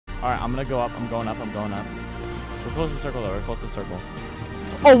Alright, I'm gonna go up. I'm going up. I'm going up. We're close to the circle, though. We're close to the circle.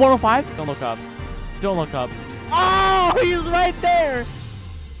 Oh, 105? Don't look up. Don't look up. Oh, he's right there!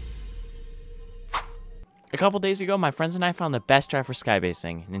 A couple days ago, my friends and I found the best strat for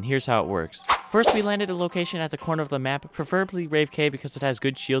skybasing, and here's how it works. First, we landed a location at the corner of the map, preferably Rave K because it has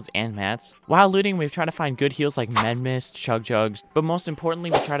good shields and mats. While looting, we've tried to find good heals like Med Mist, Chug Jugs, but most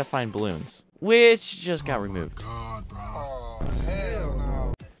importantly, we try to find balloons, which just got removed. God, bro. Oh, hell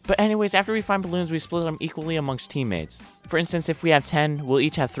no. But anyways, after we find balloons, we split them equally amongst teammates. For instance, if we have 10, we'll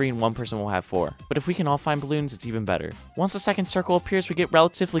each have 3 and one person will have 4. But if we can all find balloons, it's even better. Once the second circle appears, we get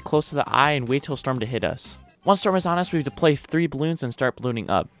relatively close to the eye and wait till Storm to hit us. Once Storm is on us, we deploy 3 balloons and start ballooning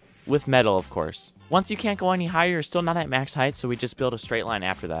up. With metal, of course. Once you can't go any higher, you're still not at max height, so we just build a straight line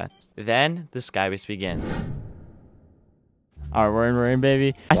after that. Then, the skybase begins. Alright, we're in,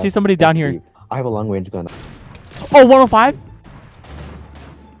 baby. I see somebody down here. Deep. I have a long range gun. Oh, 105?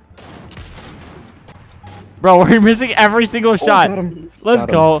 Bro, we're missing every single shot. Got him. Let's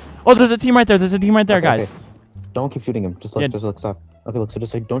go. Oh, there's a team right there. There's a team right there, Okay, guys. okay. Don't keep shooting him. Just look, just look, stop. Okay, look, so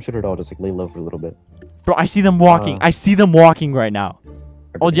just like, don't shoot at all. Just like lay low for a little bit. Bro, I see them walking. I see them walking right now.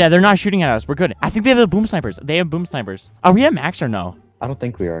 Oh, yeah, they're not shooting at us. We're good. I think they have the boom snipers. They have boom snipers. Are we at max or no? I don't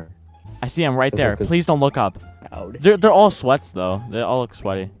think we are. I see them right there. Look, Please don't look up. They're all sweats, though. They all look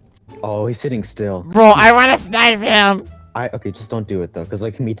sweaty. Oh, he's sitting still. Bro, I want to snipe him. Okay, just don't do it though, cause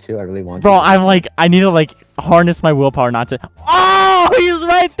like me too. I really want. Bro, to. I'm like, I need to like harness my willpower not to. Oh, he's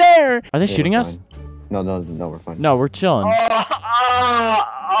right there. Are they shooting us? No, we're fine. No, we're chilling.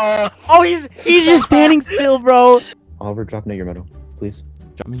 Oh, he's just standing still, bro. Oliver, drop Nate your medal, please.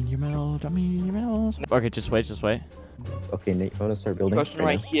 Drop me your medal. Drop me your medal. Okay, just wait. Just wait. Okay, Nate, I'm gonna start building. Question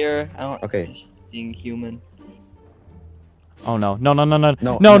right now. here. I don't. Okay. Just being human. Oh no! No, No!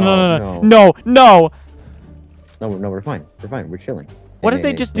 we're fine. We're fine. We're chilling. What Hey, did they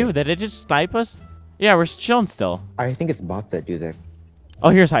Nate, just Nate. do? Did they just snipe us? Yeah, we're chilling still. I think it's bots that do that. Oh,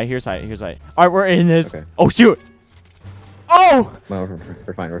 here's height. Here's height. Here's height. All right, we're in this. Okay. Oh shoot! Oh! No,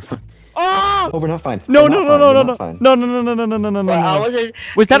 we're fine. We're fine. Oh! Oh, we're not fine. No! We're No! not No! fine. No! We're No! not No! fine. No! No! No! No! No! No! No! No! Well, I No! was,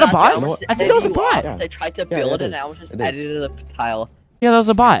 Was that a not- bot? I was- I think that was a bot. Yeah. I tried to Yeah, build it it, and is. I was just It is. edited a tile. Yeah, that was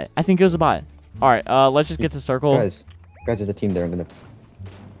a bot. I think it was a bot. All right, let's just get to circle. Guys, there's a team there. I'm gonna.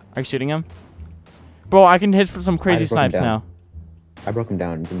 Are you shooting him? Bro, I can hit for some crazy just broke him snipes now. I broke him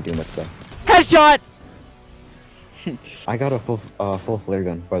down. Didn't do much though. Headshot! I got a full flare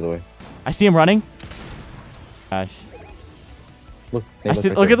gun, by the way. I see him running. Gosh. Look. I Nate, see.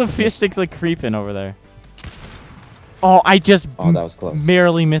 right Look there. at the fish sticks like creeping over there. Oh, I just Oh, that was close.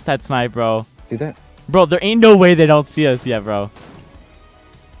 barely missed that snipe, bro. See that? Bro, there ain't no way they don't see us yet, bro.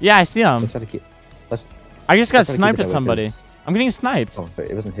 Yeah, I see them. Let's try to keep. Let's. I just got let's try to keep sniped it at that way, somebody. 'cause- I'm getting sniped. Oh, but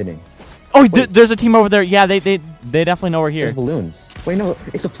it wasn't hitting. Oh, Wait. there's a team over there. Yeah, they definitely know we're here. There's balloons. Wait, no,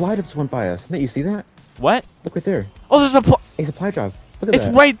 a supply drop just went by us. Nate, you see that? What? Look right there. Oh, there's a. A supply drop. Look at It's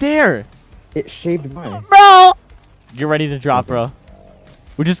that. right there, It shaved by. bro. Get ready to drop, bro.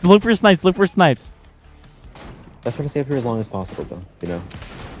 We just look for snipes. Look for snipes. Let's try to stay up here as long as possible, though. You know.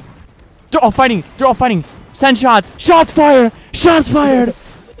 They're all fighting. They're all fighting. Send shots. Shots fired. Shots fired.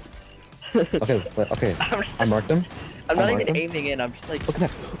 Okay. Okay. I marked them. I'm not marked even them. aiming in. I'm just like. Look at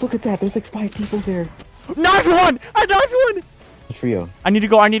that. Look at that. There's like 5 people there. Knocked one. I knocked one. A trio. I need to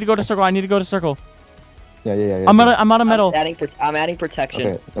go. I need to go to circle. I need to go to circle. Yeah. I'm out of metal. I'm adding protection.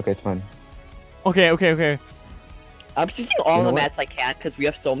 Okay. Okay, it's fine. Okay. I'm just using all You know the what? mats I can because we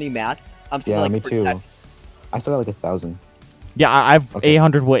have so many mats. I'm just Yeah, like me too. protect- I still got like 1,000. Yeah, I have Okay.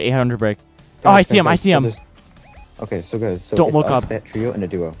 800 wood, 800 brick. Oh, I see him. I see him. Okay, so guys, so Don't it's look us, up. that trio, and a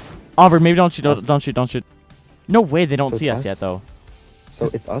duo. Oliver, maybe don't shoot. Us. Don't shoot. No way they don't So see it's us yet, us? though. So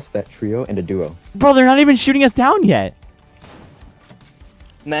it's us, that trio, and a duo. Bro, they're not even shooting us down yet.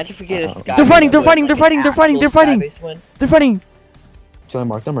 Imagine if we get a sky. They're fighting, win, they're like fighting, an they're fighting, they're fighting, actual they're fighting. skybase win. They're fighting. Shall I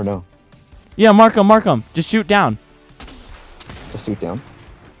mark them or no? Yeah, mark them. Just shoot down. Just shoot down.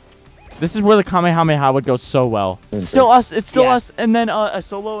 This is where the Kamehameha would go so well. Mm, Still sure. us. It's still Yeah. us, and then a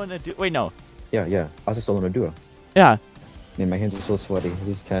solo and a wait, no. Yeah. Us a solo and a duo. Yeah. Man, my hands are so sweaty.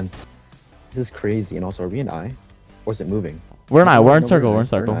 This is tense. This is crazy. And also, are we in I? Or is it moving? We're in I. We're in No, circle. We're in I.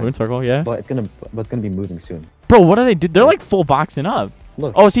 circle. We're in circle. Yeah. But it's gonna be moving soon. Bro, what are they do? They're like full boxing up.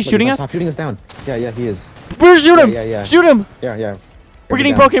 Look. Oh, is he look, shooting he's on us? top, shooting us down. Yeah, he is. We're shoot him. Yeah. Shoot him. Yeah. We're Bring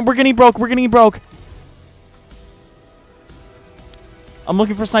getting it down. broken. We're getting broke. I'm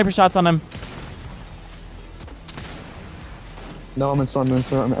looking for sniper shots on him. No, I'm in storm. I'm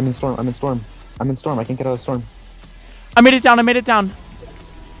in storm. I can't get out of storm. I made it down.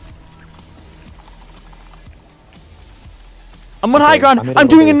 I'm on high ground. I made it I'm over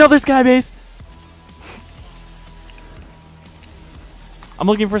doing there. another skybase. I'm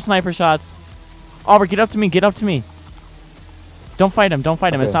looking for sniper shots. Aubrey, get up to me. Get up to me. Don't fight him. Don't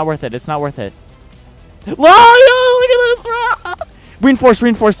fight him. Okay. It's not worth it. It's not worth it. Look at this. Reinforce.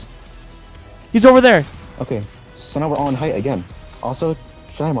 Reinforce. He's over there. Okay, so now we're all in height again. Also,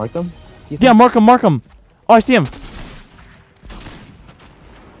 should I mark them? Do you think? Yeah, mark him. Mark him. Oh, I see him.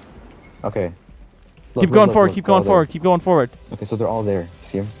 Okay. Keep going forward. Keep going forward. Keep going forward. Okay, so they're all there.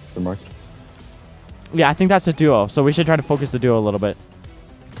 See them? They're marked. Yeah, I think that's a duo. So we should try to focus the duo a little bit.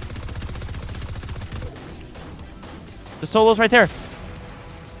 The solo's right there.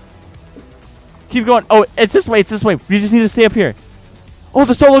 Keep going. Oh, it's this way. It's this way. We just need to stay up here. Oh,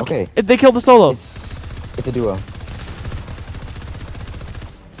 the solo. Okay. They killed the solo. It's a duo.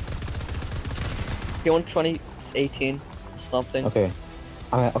 K1 2018 something. Okay.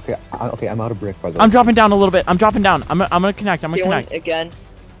 Okay, I'm out of brick, by the way. I'm dropping down a little bit. I'm dropping down. I'm gonna connect. I'm gonna K1 connect. again.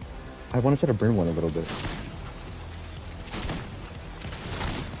 I want to try to burn one a little bit.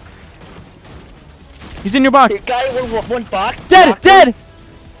 He's in your box. Okay, guy one box. Dead. Box Dead.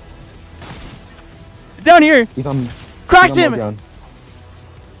 Down here. He's on. Cracked he's on him. low ground.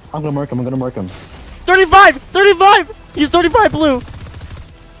 I'm gonna mark him. I'm gonna mark him. 35. 35. He's 35 blue.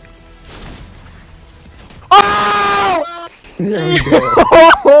 Oh! There we go.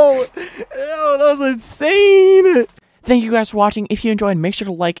 Oh, ew, that was insane. Thank you guys for watching. If you enjoyed, make sure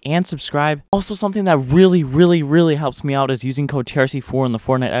to like and subscribe. Also, something that really helps me out is using code TRC4 in the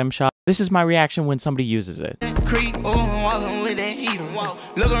Fortnite item shop. This is my reaction when somebody uses it.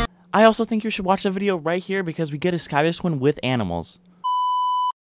 I also think you should watch the video right here because we get a skybase win with animals.